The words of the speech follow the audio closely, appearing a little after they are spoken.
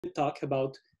talk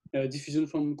about diffusion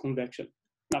from convection.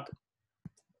 Marko.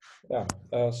 Yeah,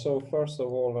 so first of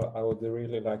all, I would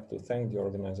really like to thank the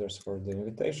organizers for the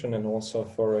invitation and also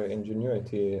for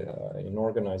ingenuity in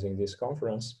organizing this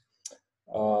conference.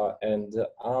 And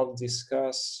I'll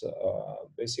discuss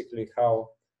basically how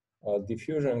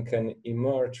diffusion can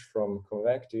emerge from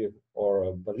convective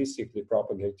or ballistically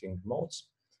propagating modes,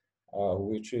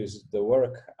 which is the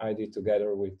work I did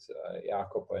together with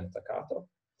Jacopo and Takato.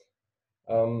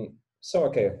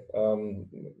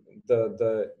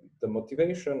 The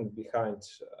motivation behind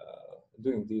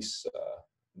doing this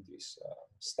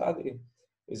study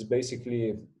is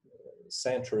basically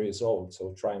centuries old.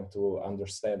 So trying to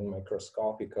understand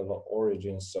microscopical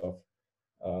origins of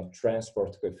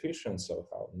transport coefficients, of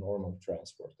how normal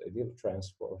transport, ideal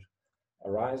transport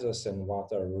arises, and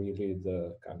what are really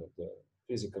the kind of the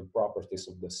physical properties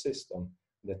of the system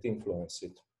that influence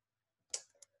it.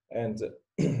 And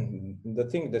the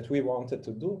thing that we wanted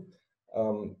to do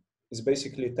is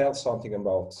basically tell something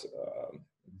about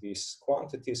these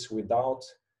quantities without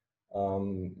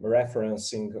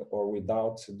referencing or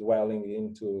without dwelling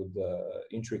into the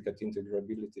intricate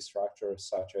integrability structures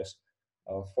such as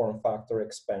form factor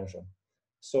expansion.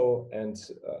 So, and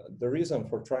the reason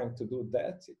for trying to do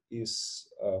that is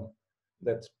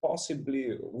that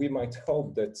possibly we might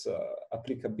hope that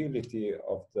applicability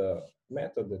of the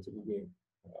method that we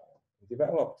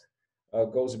developed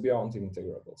goes beyond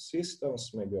integrable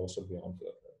systems, maybe also beyond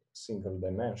a single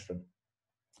dimension,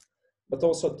 but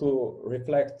also to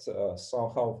reflect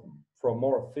somehow from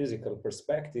more physical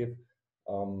perspective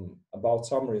about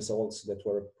some results that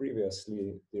were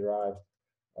previously derived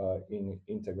in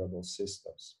integrable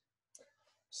systems.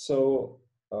 So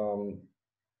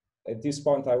at this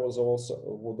point, I would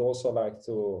also like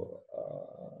to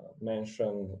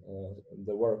mention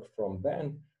the work from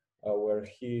Ben, where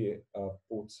he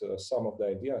put some of the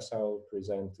ideas I will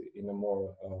present in a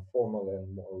more formal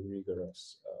and more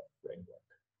rigorous framework.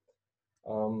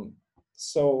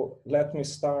 So let me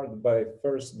start by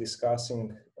first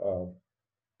discussing a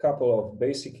couple of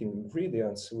basic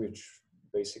ingredients which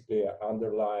basically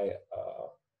underlie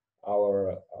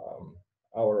our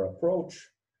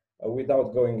approach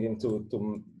without going into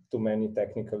too many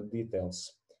technical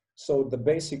details. So the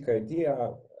basic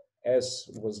idea, as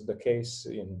was the case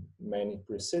in many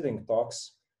preceding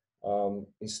talks,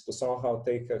 is to somehow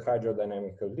take a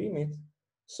hydrodynamical limit.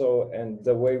 So, and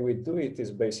the way we do it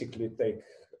is basically take,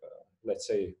 let's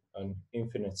say, an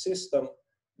infinite system,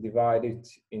 divide it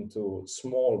into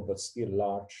small but still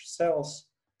large cells,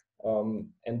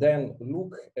 and then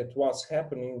look at what's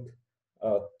happening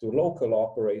to local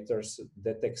operators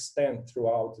that extend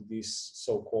throughout these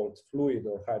so-called fluid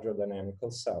or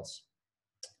hydrodynamical cells.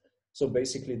 So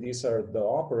basically, these are the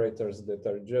operators that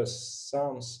are just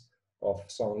sums of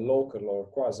some local or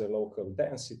quasi-local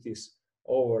densities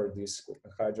over these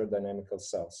hydrodynamical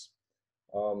cells.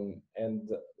 And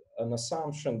an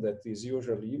assumption that is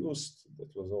usually used,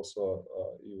 that was also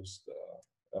used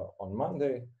on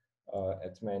Monday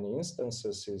at many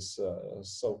instances, is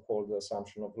so-called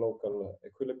assumption of local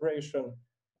equilibration,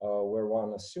 where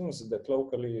one assumes that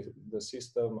locally the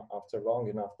system after long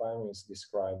enough time is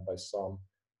described by some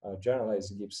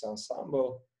generalized Gibbs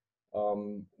ensemble,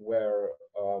 where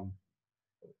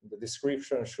the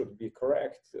description should be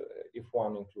correct if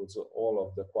one includes all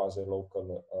of the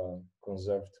quasi-local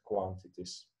conserved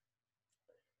quantities.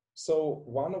 So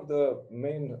one of the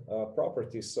main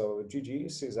properties of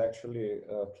GGEs is actually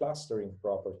a clustering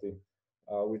property,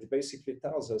 which basically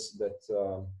tells us that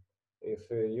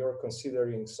if you're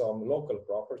considering some local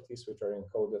properties which are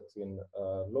encoded in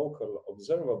local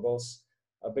observables,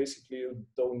 basically you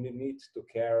don't need to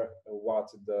care what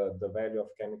the value of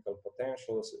chemical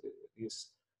potentials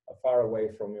is far away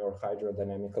from your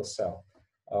hydrodynamical cell.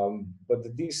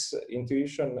 But this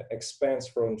intuition expands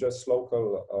from just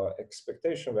local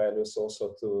expectation values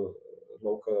also to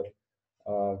local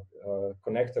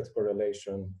connected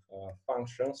correlation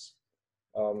functions.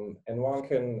 And one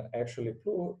can actually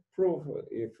prove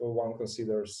if one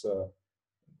considers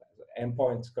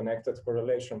endpoint connected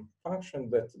correlation function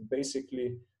that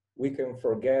basically we can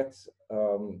forget,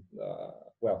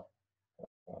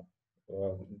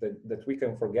 that we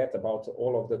can forget about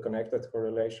all of the connected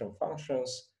correlation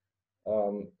functions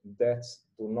that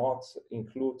do not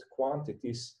include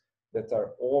quantities that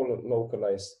are all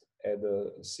localized at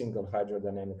a single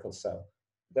hydrodynamical cell.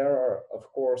 There are,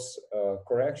 of course,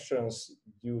 corrections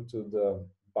due to the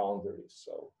boundaries.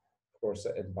 So, of course,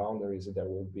 at boundaries, there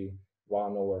will be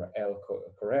 1 over L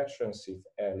corrections if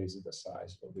L is the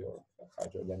size of your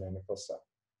hydrodynamical cell.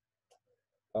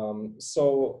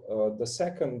 The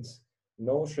second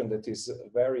notion that is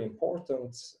very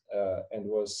important and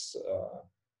was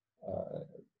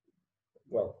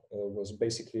was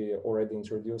basically already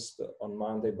introduced on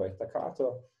Monday by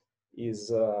Takato is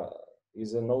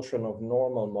a notion of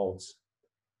normal modes.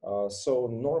 So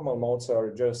normal modes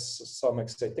are just some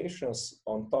excitations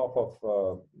on top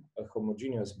of a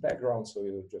homogeneous background. So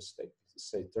you just take,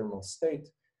 say, thermal state,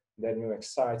 then you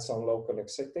excite some local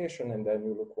excitation, and then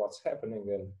you look what's happening.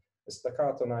 And as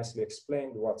Takato nicely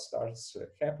explained, what starts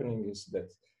happening is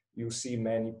that you see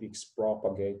many peaks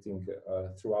propagating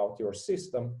throughout your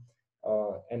system.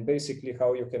 And basically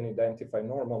how you can identify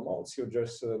normal modes, you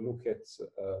just look at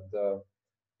the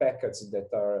packets that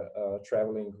are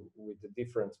traveling with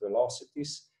different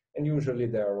velocities, and usually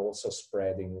they are also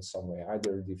spreading in some way,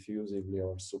 either diffusively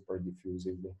or super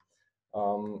diffusively.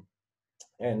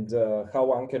 And how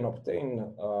one can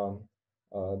obtain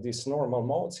these normal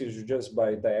modes is just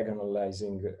by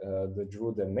diagonalizing the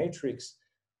Drude matrix,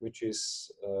 which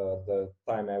is the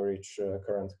time average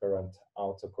current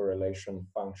autocorrelation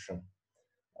function.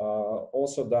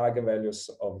 Also, the eigenvalues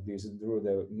of this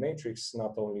Drude matrix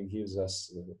not only gives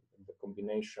us the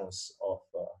combinations of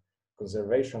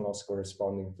conservation loss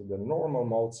corresponding to the normal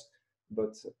modes,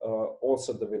 but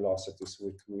also the velocities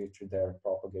with which they're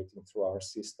propagating through our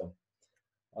system.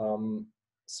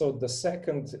 So the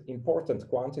second important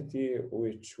quantity,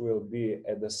 which will be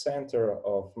at the center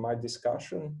of my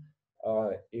discussion,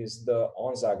 is the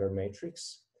Onsager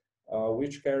matrix,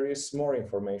 which carries more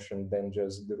information than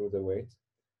just Drude weight.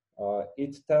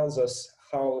 It tells us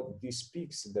how these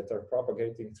peaks that are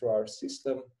propagating through our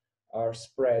system are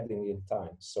spreading in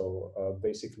time. So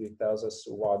basically it tells us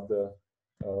what the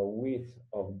width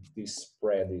of this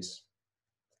spread is.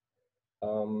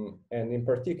 And in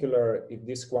particular, if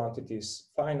this quantity is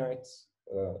finite,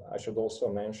 I should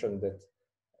also mention that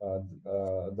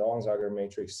the Onsager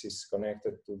matrix is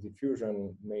connected to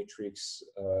diffusion matrix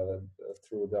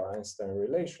through the Einstein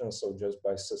relation, so just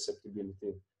by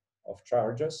susceptibility of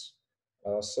charges.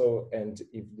 And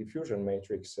if diffusion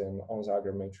matrix and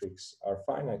Onsager matrix are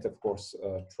finite, of course,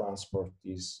 transport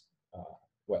is,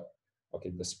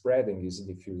 the spreading is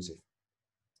diffusive.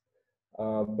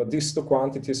 But these two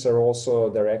quantities are also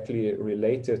directly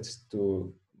related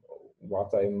to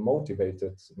what I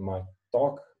motivated my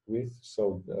talk with.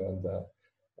 So the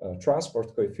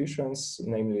transport coefficients,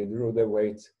 namely Drude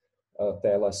weight,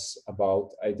 tell us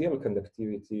about ideal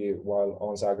conductivity, while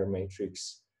Onsager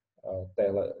matrix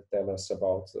tell us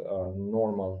about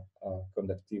normal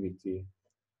conductivity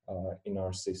in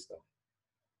our system.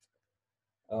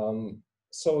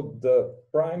 So the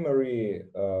primary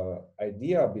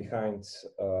idea behind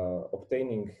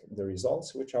obtaining the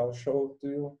results, which I'll show to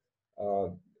you,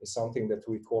 is something that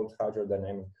we called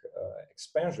hydrodynamic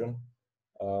expansion.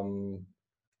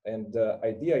 And the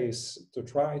idea is to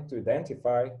try to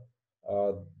identify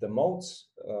the modes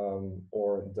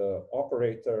or the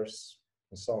operators,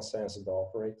 in some sense the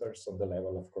operators on the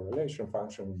level of correlation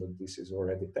function, but this is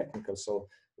already technical. So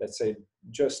let's say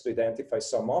just to identify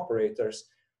some operators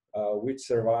which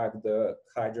survive the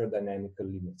hydrodynamical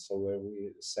limit. So where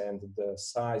we send the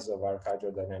size of our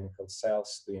hydrodynamical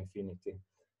cells to infinity.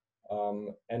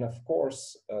 And of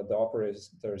course, the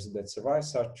operators that survive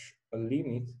such a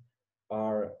limit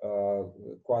are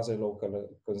quasi-local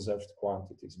conserved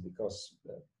quantities, because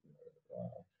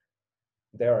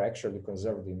they are actually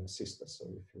conserved in the system. So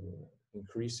if you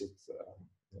increase it,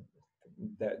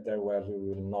 their value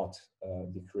will not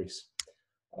decrease.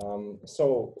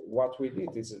 So what we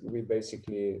did is we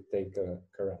basically take a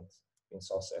current in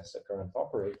SOS as a current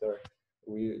operator.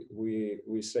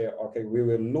 We say, okay, we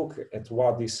will look at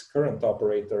what this current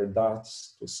operator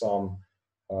does to some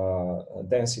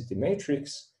density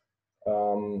matrix.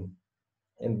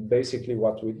 And basically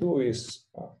what we do is,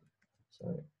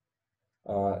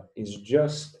 is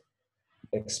just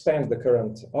expand the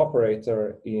current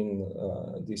operator in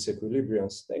this equilibrium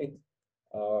state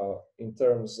in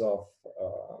terms of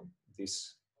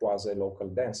these quasi-local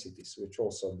densities, which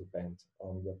also depend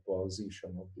on the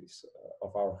position of this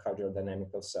of our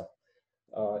hydrodynamical cell.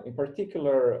 In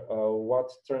particular, what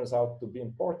turns out to be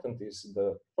important is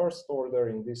the first order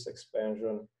in this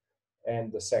expansion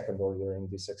and the second order in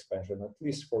this expansion, at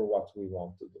least for what we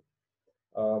want to do.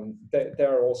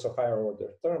 There are also higher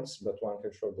order terms, but one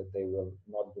can show that they will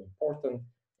not be important.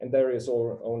 And there is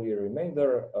only a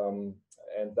remainder,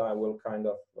 and I will kind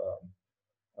of,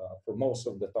 for most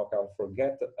of the talk, I'll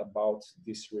forget about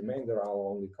this remainder.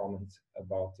 I'll only comment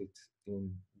about it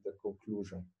in the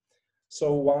conclusion.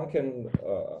 So one can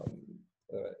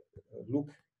look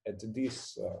at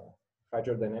this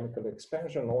hydrodynamical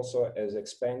expansion also as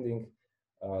expanding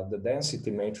the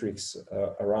density matrix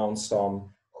around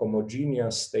some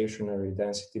homogeneous stationary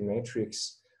density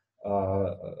matrix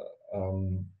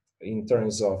in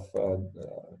terms of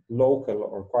local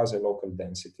or quasi-local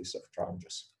densities of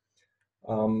charges.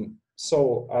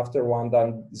 So after one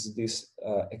does this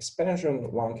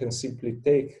expansion, one can simply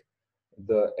take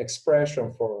the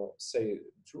expression for, say,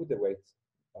 Drude-Waite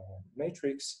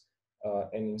matrix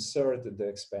and insert the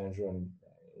expansion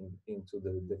into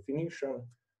the definition.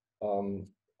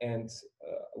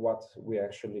 What we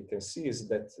actually can see is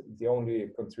that the only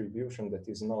contribution that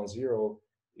is non-zero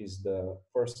is the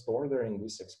first order in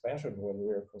this expansion when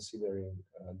we're considering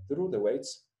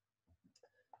Drude-Weights.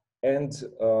 And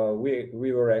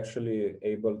we were actually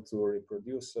able to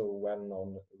reproduce a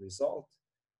well-known result,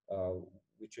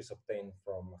 which is obtained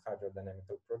from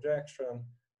hydrodynamical projection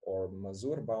or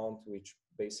Mazur bound, which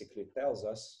basically tells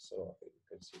us, so you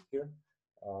can see here,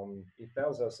 it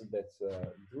tells us that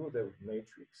Drude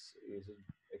matrix is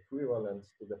equivalent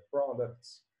to the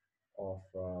products of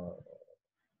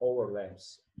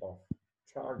overlaps of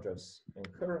charges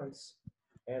and currents,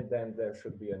 and then there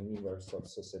should be an inverse of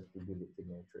susceptibility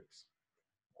matrix.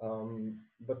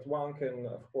 But one can,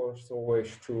 of course,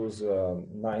 always choose a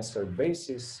nicer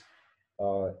basis,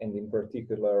 and in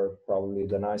particular, probably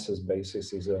the nicest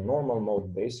basis is a normal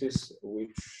mode basis,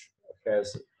 which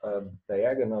has a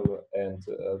diagonal and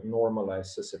a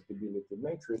normalized susceptibility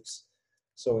matrix.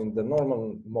 So in the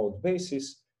normal mode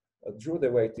basis,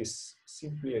 Drude-Weight is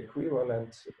simply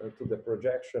equivalent to the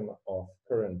projection of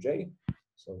current J,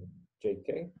 so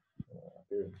Jk,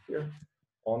 appearing here,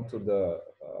 onto the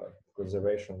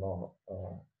conservation law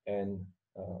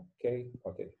Nk.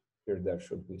 Okay, here there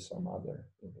should be some other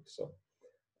index. So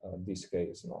this k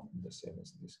is not the same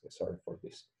as this k. Sorry for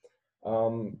this.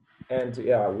 And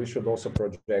yeah, we should also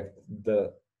project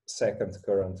the second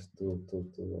current to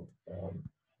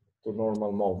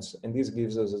normal modes, and this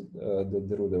gives us the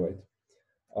Drude-Weight.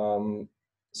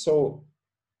 So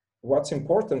what's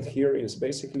important here is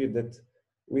basically that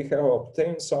we have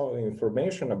obtained some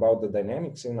information about the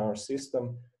dynamics in our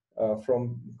system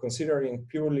from considering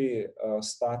purely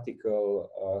statical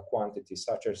quantities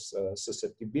such as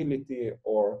susceptibility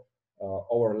or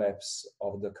overlaps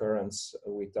of the currents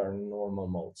with our normal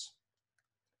modes.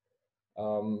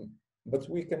 But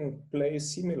we can play a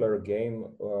similar game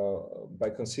by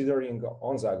considering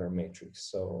Onsager matrix.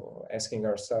 So asking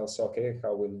ourselves, okay,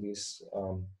 how will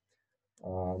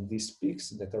these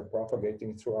peaks that are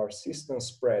propagating through our system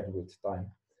spread with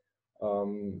time?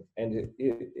 And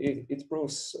it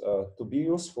proves to be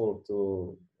useful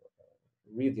to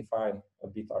redefine a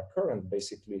bit our current,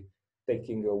 basically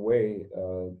taking away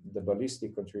the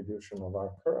ballistic contribution of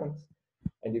our current.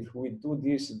 And if we do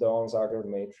this, the Onsager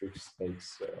matrix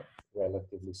takes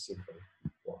relatively simple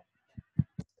form.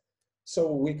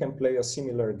 So we can play a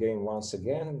similar game once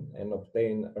again and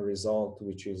obtain a result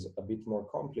which is a bit more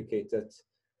complicated.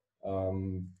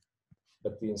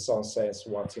 But in some sense,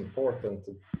 what's important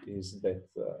is that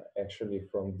actually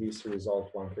from this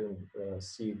result, one can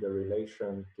see the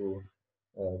relation to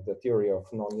the theory of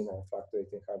nonlinear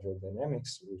fluctuating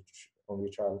hydrodynamics, on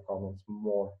which I'll comment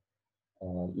more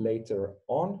later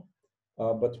on.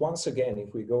 But once again,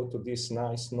 if we go to this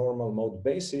nice normal mode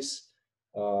basis,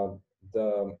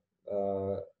 the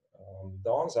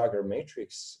Onsager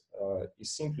matrix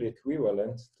is simply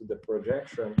equivalent to the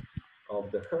projection of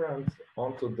the current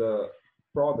onto the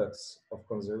products of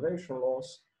conservation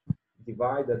laws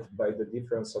divided by the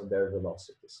difference of their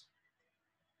velocities.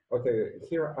 Okay,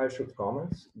 here I should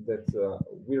comment that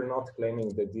we're not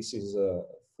claiming that this is a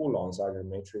full Onsager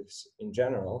matrix in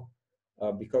general,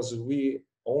 because we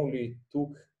only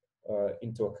took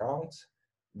into account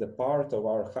the part of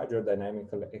our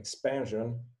hydrodynamical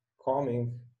expansion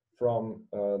coming from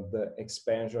the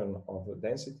expansion of the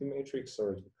density matrix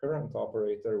or the current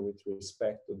operator with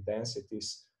respect to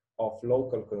densities of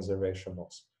local conservation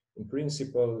laws. In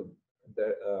principle,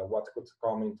 what could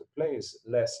come into play is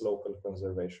less local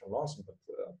conservation laws, but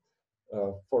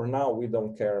for now we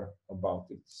don't care about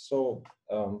it. So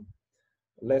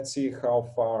let's see how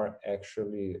far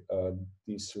actually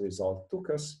this result took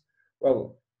us.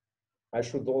 Well, I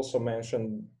should also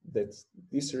mention that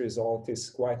this result is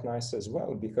quite nice as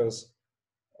well, because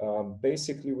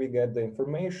basically we get the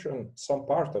information, some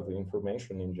part of the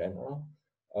information in general,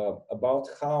 about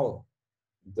how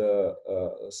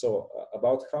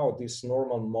about how this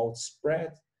normal mode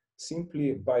spread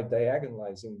simply by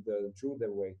diagonalizing the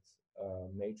Drude-Weight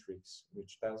matrix,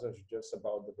 which tells us just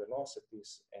about the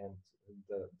velocities and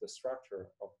the structure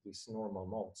of these normal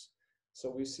modes. So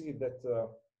we see that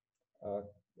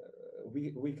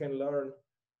we can learn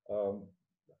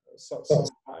some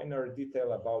minor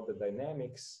detail about the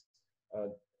dynamics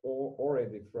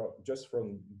already just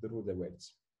from Drude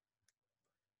weights.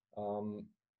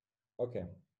 Okay,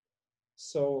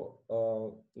 so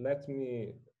let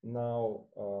me now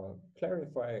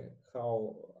clarify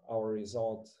how our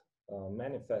result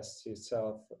manifests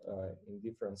itself in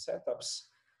different setups.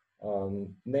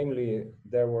 Namely,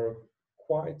 there were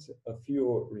quite a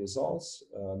few results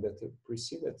that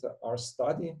preceded our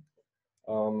study.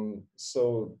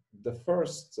 So the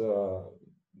first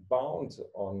bound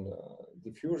on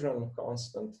diffusion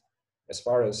constant, as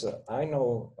far as I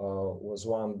know, was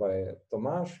won by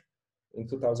Tomáš in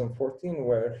 2014,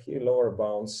 where he lower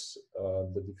bounds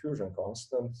the diffusion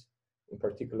constant, in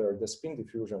particular the spin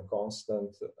diffusion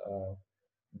constant,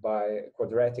 by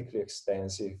quadratically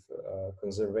extensive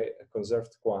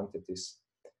conserved quantities.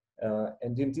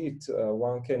 And indeed,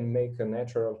 one can make a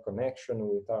natural connection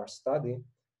with our study,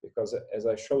 because as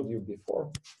I showed you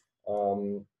before,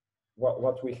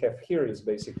 what we have here is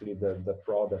basically the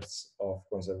products of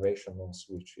conservation laws,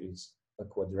 which is a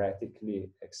quadratically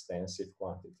extensive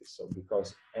quantity. So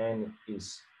because n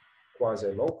is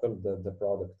quasi-local, the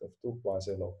product of two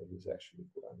quasi-local is actually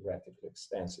quadratically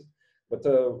extensive. But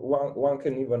one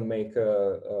can even make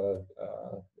a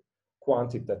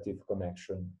quantitative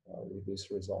connection with this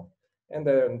result. And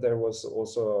then there was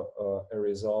also a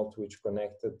result which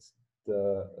connected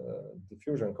the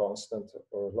diffusion constant,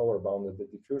 or lower bounded the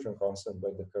diffusion constant by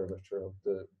the curvature of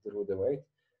the Drude weight.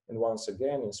 And once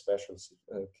again, in special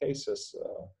cases,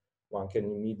 one can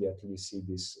immediately see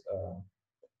this,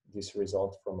 this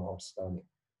result from our study.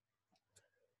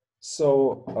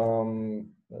 So,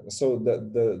 so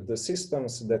the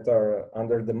systems that are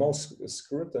under the most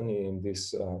scrutiny in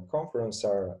this conference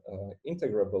are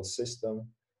integrable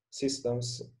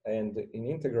systems, and in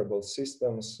integrable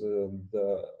systems,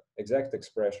 the exact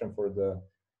expression for the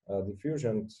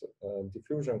diffusion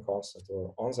constant,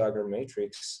 or Onsager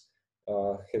matrix,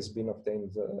 has been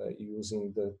obtained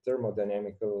using the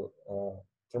thermodynamic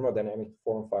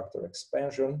form factor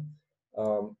expansion,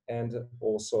 and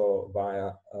also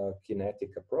via a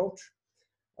kinetic approach.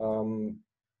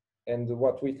 And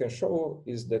what we can show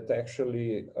is that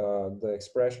actually the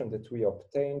expression that we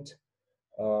obtained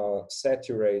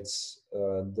saturates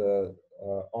the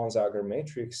Onsager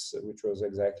matrix, which was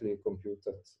exactly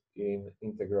computed in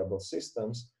integrable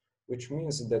systems, which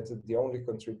means that the only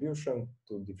contribution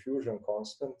to diffusion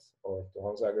constant, or to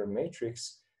Onsager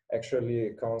matrix,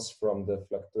 actually comes from the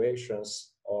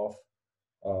fluctuations of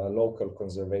local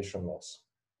conservation laws.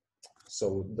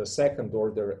 So the second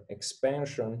order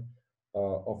expansion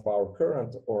of our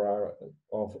current or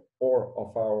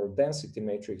of our density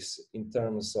matrix in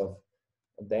terms of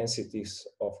densities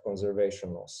of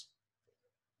conservation laws.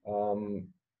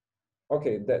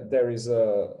 Okay, there is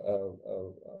a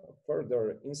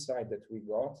further insight that we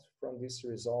got from this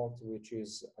result, which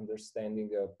is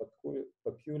understanding a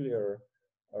peculiar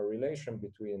relation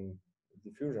between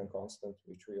diffusion constant,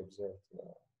 which we observed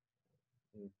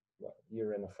a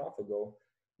year and a half ago,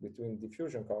 between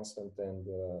diffusion constant and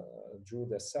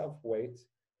Drude self-weight.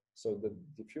 So the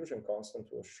diffusion constant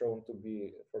was shown to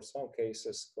be, for some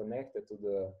cases, connected to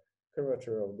the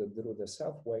curvature of the Drude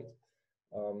self-weight.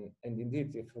 And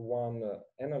indeed, if one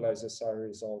analyzes our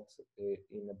result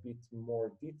in a bit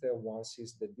more detail, one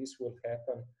sees that this will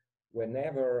happen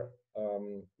whenever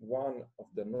one of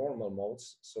the normal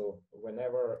modes, so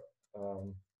whenever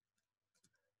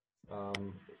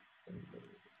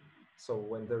so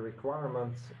when the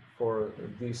requirement for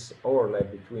this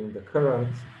overlap between the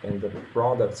current and the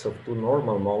products of two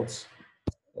normal modes,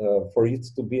 for it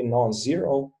to be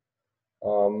non-zero,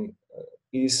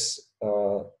 is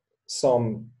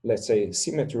some, let's say,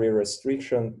 symmetry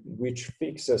restriction which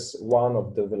fixes one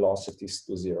of the velocities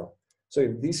to zero. So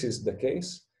if this is the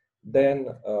case, then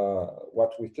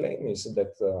what we claim is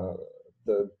that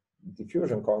the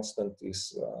diffusion constant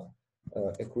is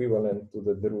equivalent to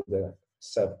the Drude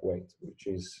self-weight, which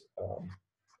is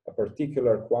a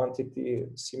particular quantity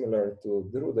similar to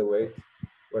Drude weight,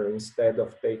 where instead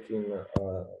of taking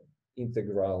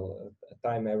integral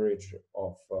time average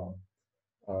of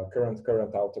current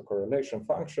autocorrelation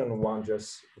function, one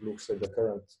just looks at the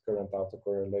current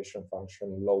autocorrelation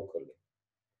function locally.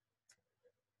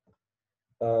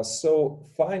 So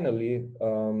finally,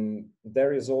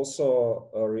 there is also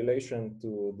a relation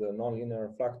to the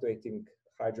nonlinear fluctuating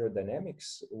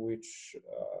hydrodynamics, which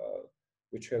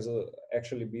has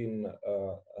actually been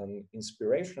an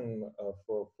inspiration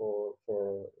for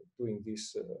doing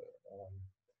this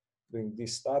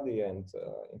study, and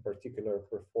in particular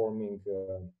performing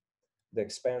the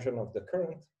expansion of the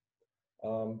current.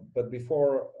 But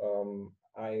before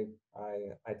I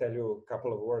tell you a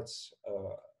couple of words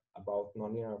about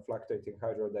nonlinear fluctuating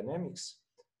hydrodynamics,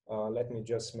 Let me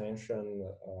just mention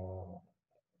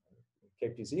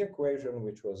KPZ equation,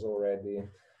 which was already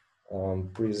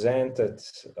presented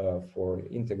for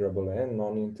integrable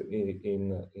and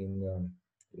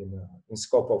in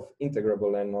scope of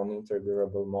integrable and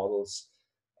non-integrable models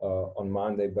on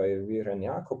Monday by Vir and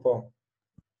Jacopo.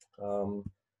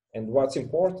 And what's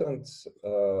important,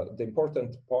 the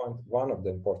important point, one of the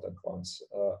important points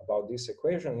about this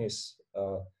equation is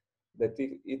that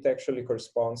it actually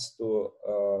corresponds to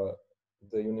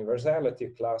the universality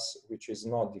class, which is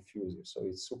not diffusive. So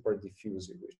it's super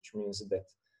diffusive, which means that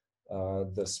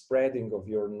the spreading of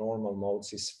your normal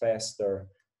modes is faster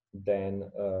than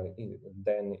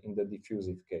in the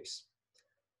diffusive case.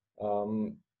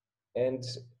 And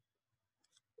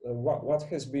what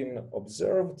has been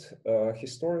observed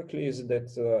historically is that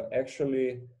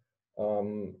actually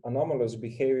anomalous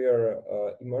behavior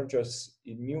emerges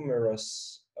in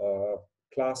numerous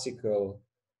classical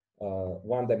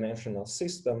one-dimensional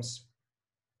systems,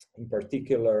 in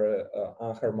particular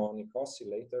anharmonic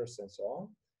oscillators and so on.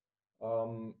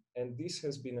 And this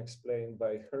has been explained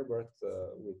by Herbert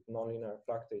with nonlinear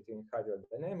fluctuating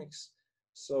hydrodynamics.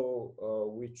 So,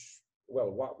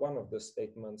 one of the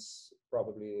statements,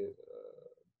 probably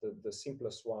the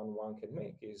simplest one can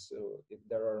make is if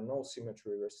there are no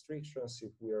symmetry restrictions,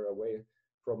 if we are away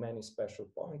from any special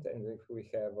point, and if we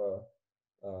have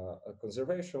a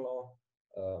conservation law,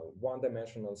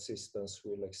 one-dimensional systems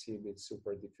will exhibit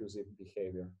super diffusive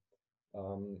behavior.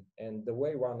 And the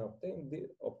way one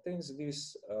obtains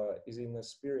this is in a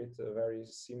spirit very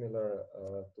similar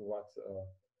to what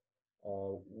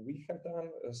we have done.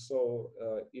 So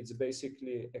it's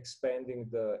basically expanding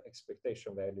the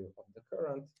expectation value of the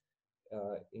current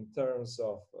in terms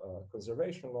of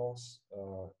conservation laws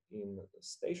in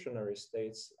stationary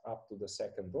states up to the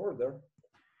second order,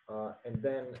 and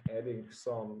then adding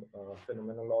some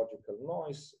phenomenological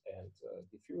noise and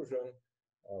diffusion,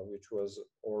 which was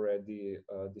already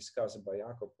discussed by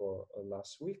Jacopo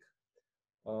last week.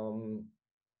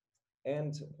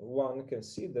 And one can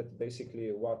see that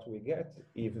basically what we get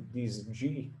if this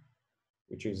G,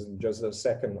 which is just the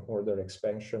second order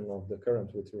expansion of the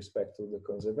current with respect to the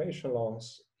conservation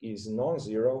laws, is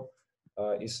non-zero,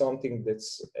 is something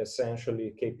that's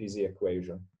essentially KPZ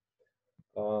equation.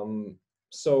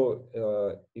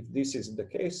 If this is the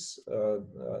case,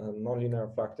 nonlinear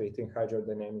fluctuating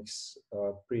hydrodynamics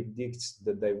predicts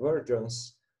the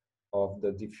divergence of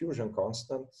the diffusion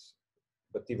constant,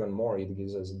 but even more, it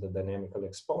gives us the dynamical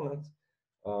exponent.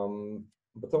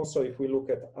 But also, if we look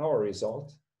at our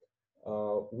result,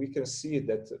 we can see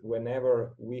that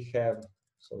whenever we have,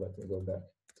 so let me go back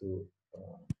to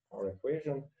our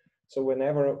equation. So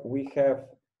whenever we have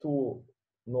two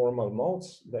normal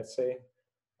modes, let's say,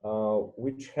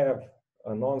 which have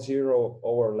a non-zero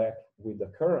overlap with the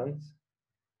current,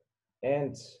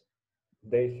 and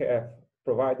they have,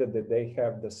 provided that they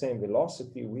have the same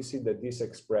velocity, we see that this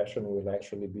expression will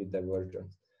actually be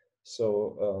divergent.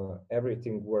 So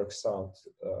everything works out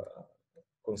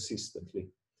consistently.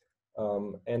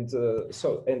 So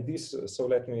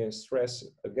let me stress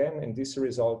again, and this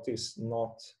result is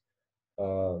not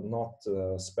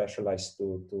specialized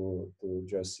to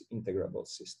just integrable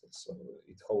systems. So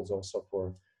it holds also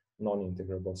for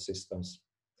non-integrable systems.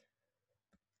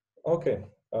 Okay,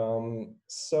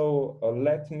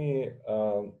 let me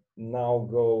now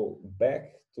go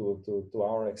back to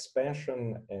our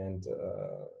expansion and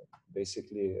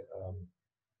basically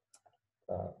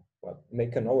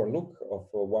make an overlook of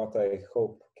what I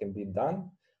hope can be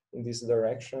done in these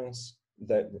directions.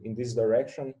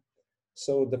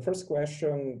 So the first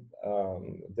question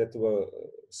that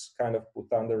was kind of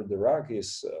put under the rug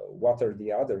is what are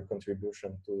the other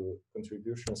contributions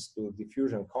to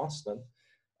diffusion constant?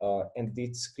 And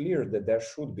it's clear that there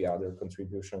should be other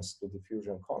contributions to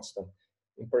diffusion constant.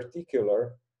 In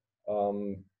particular,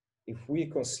 if we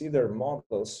consider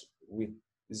models with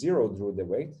zero Drude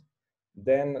weight,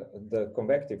 then the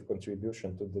convective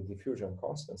contribution to the diffusion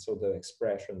constant, so the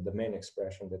expression, the main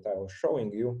expression that I was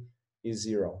showing you, is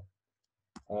zero.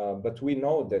 But we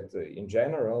know that in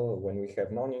general, when we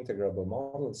have non-integrable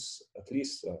models, at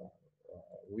least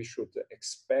we should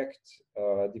expect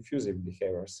diffusive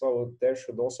behavior. So there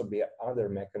should also be other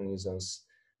mechanisms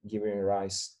giving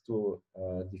rise to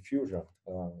diffusion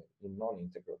in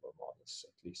non-integrable models,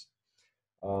 at least.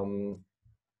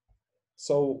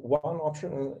 So one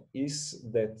option is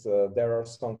that there are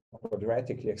some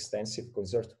quadratically extensive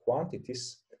conserved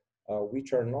quantities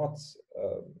which are not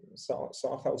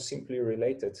somehow simply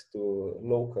related to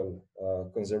local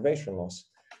conservation laws,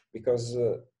 because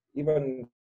even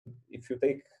if you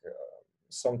take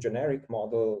some generic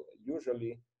model,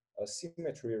 usually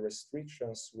symmetry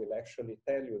restrictions will actually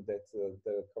tell you that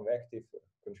the convective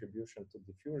contribution to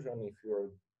diffusion, if you're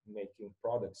making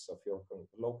products of your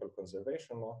local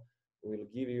conservation law, will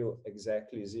give you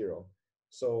exactly 0.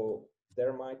 So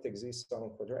there might exist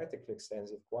some quadratically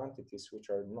extensive quantities which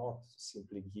are not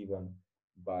simply given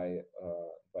by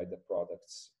the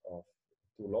products of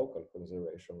two local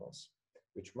conservation laws,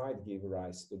 which might give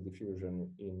rise to diffusion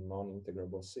in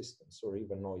non-integrable systems or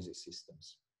even noisy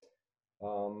systems.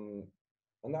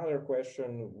 Another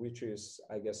question, which is,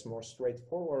 I guess, more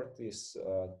straightforward, is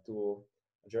to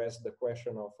address the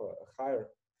question of higher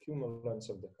cumulants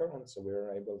of the current. So we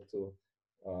are able to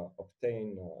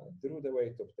obtain, through the way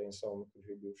to obtain some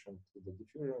contribution to the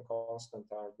diffusion constant.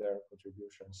 Are there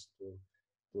contributions to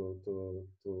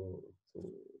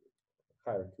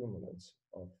higher cumulants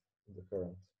of the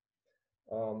current?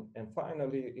 And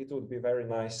finally, it would be very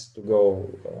nice to go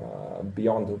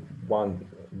beyond one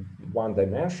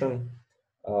dimension,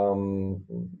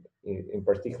 in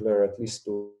particular, at least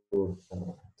to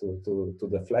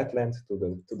the flatland, to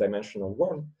the two-dimensional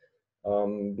world,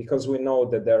 because we know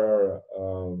that there are,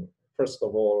 first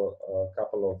of all, a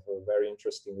couple of very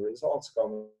interesting results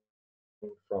coming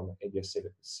from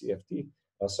ADS-CFT,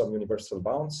 some universal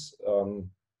bounds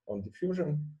on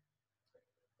diffusion.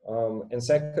 And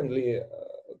secondly,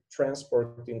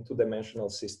 transport in two-dimensional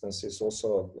systems is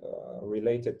also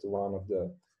related to one of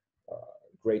the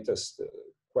greatest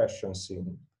questions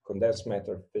in condensed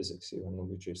matter physics, even,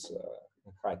 which is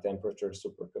high temperature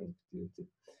superconductivity.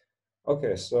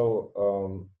 Okay,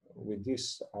 so with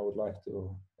this, I would like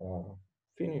to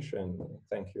finish, and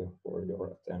thank you for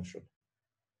your attention.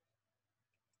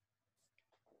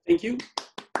 Thank you.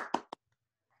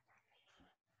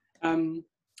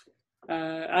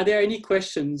 Are there any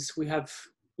questions? We have,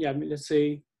 yeah, let's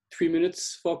say 3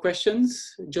 minutes for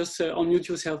questions. Just unmute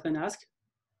yourself and ask.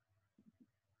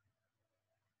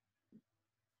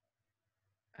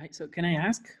 Hi, so can I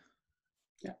ask?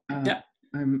 Yeah. Yeah.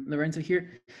 I'm Lorenzo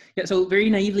here. Yeah, so very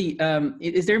naively,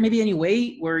 is there maybe any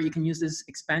way where you can use this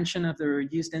expansion of the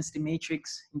reduced density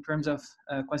matrix in terms of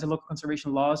quasi-local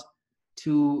conservation laws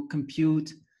to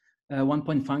compute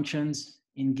one-point functions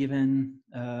in given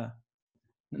an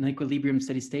equilibrium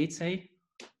steady state, say?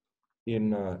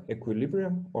 In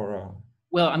equilibrium or?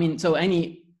 Well, I mean, so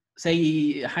any,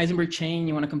 say, Heisenberg chain,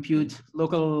 you want to compute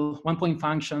local one-point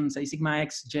functions, say sigma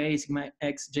x j, sigma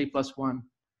x j plus 1.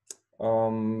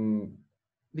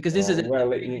 Because this is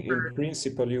well, in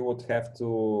principle, you would have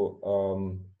to.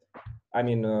 I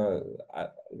mean,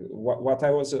 what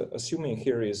I was assuming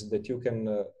here is that you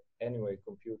can anyway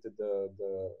compute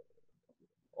the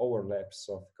overlaps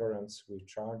of currents with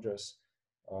charges,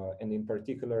 and in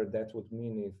particular, that would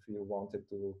mean if you wanted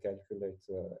to calculate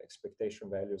expectation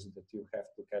values, that you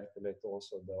have to calculate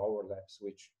also the overlaps,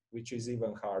 which is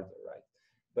even harder, right?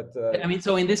 But I mean,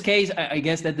 so in this case, I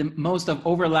guess that the most of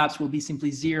overlaps will be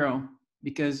simply 0.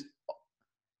 Because,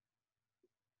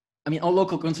 I mean, all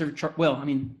local conservation, well, I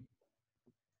mean,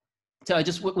 so I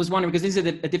just was wondering, because this is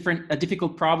a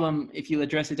difficult problem if you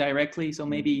address it directly. So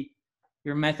maybe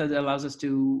your method allows us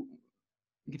to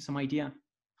give some idea.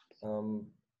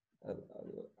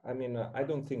 I mean, I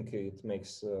don't think it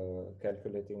makes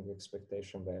calculating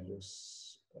expectation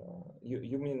values.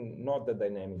 You mean not the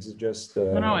dynamics, just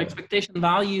no, expectation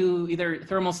value, either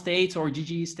thermal states or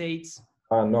GG states.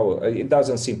 No, it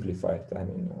doesn't simplify it.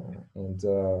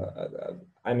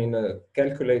 I mean,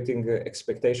 calculating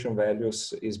expectation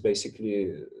values is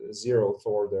basically 0th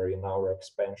order in our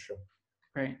expansion.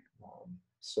 Right.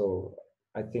 So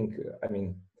I think, I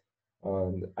mean,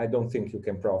 I don't think you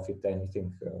can profit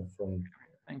anything from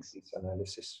this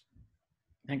analysis.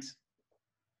 Thanks.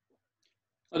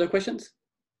 Other questions?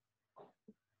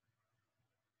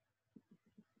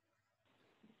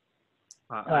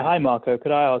 Hi, Marko.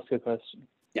 Could I ask a question?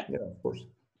 Yeah. Yeah, of course.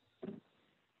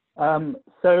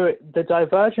 So the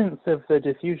divergence of the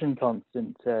diffusion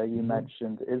constant you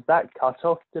mentioned, is that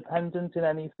cutoff dependent in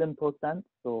any simple sense,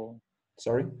 or?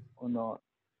 Sorry? Or not?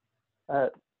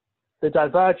 The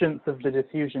divergence of the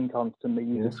diffusion constant that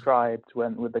you described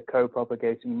with the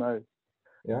co-propagating mode.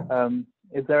 Yeah.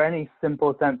 Is there any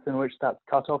simple sense in which that's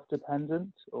cutoff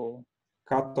dependent, or?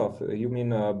 Cutoff, you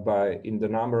mean in the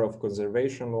number of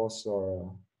conservation laws,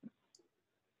 or?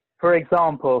 For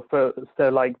example, so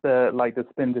like the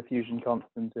spin diffusion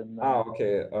constant in the...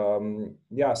 Okay.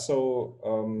 Yeah. So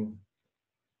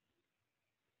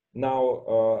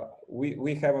now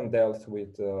we haven't dealt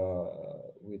with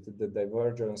the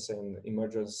divergence and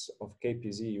emergence of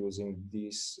KPZ using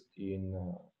this in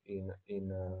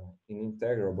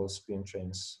integrable spin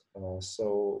chains.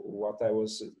 So what I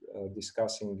was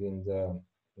discussing in the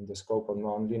in the scope of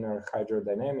nonlinear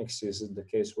hydrodynamics is the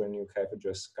case when you have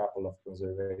just a couple of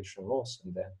conservation laws,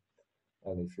 and then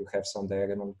if you have some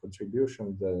diagonal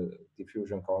contribution, the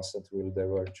diffusion constant will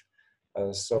diverge.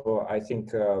 So I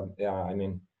think, yeah, I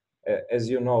mean, as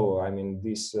you know, I mean,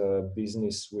 this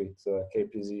business with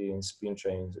KPZ in spin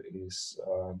chains is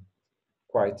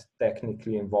quite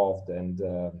technically involved, and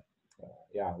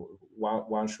yeah,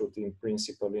 one should in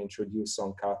principle introduce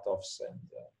some cutoffs and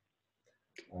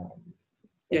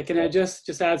yeah, can I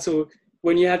just add, so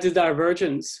when you have this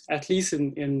divergence, at least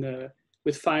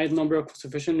with finite number of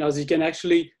sufficient nodes, you can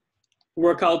actually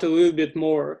work out a little bit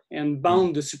more and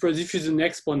bound the superdiffusion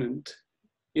exponent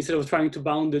instead of trying to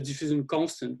bound the diffusion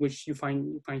constant, which you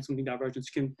find something divergent.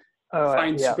 You can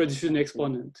find superdiffusion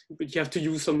exponent, but you have to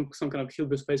use some kind of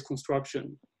Hilbert space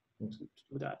construction to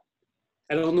do that.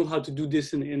 I don't know how to do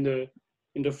this in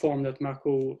the form that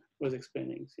Marko was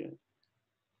explaining. So, yeah.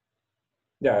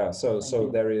 Yeah, so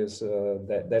there is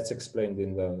that's explained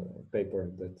in the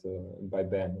paper that by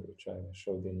Ben, which I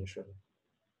showed initially.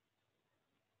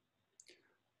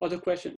 Other questions?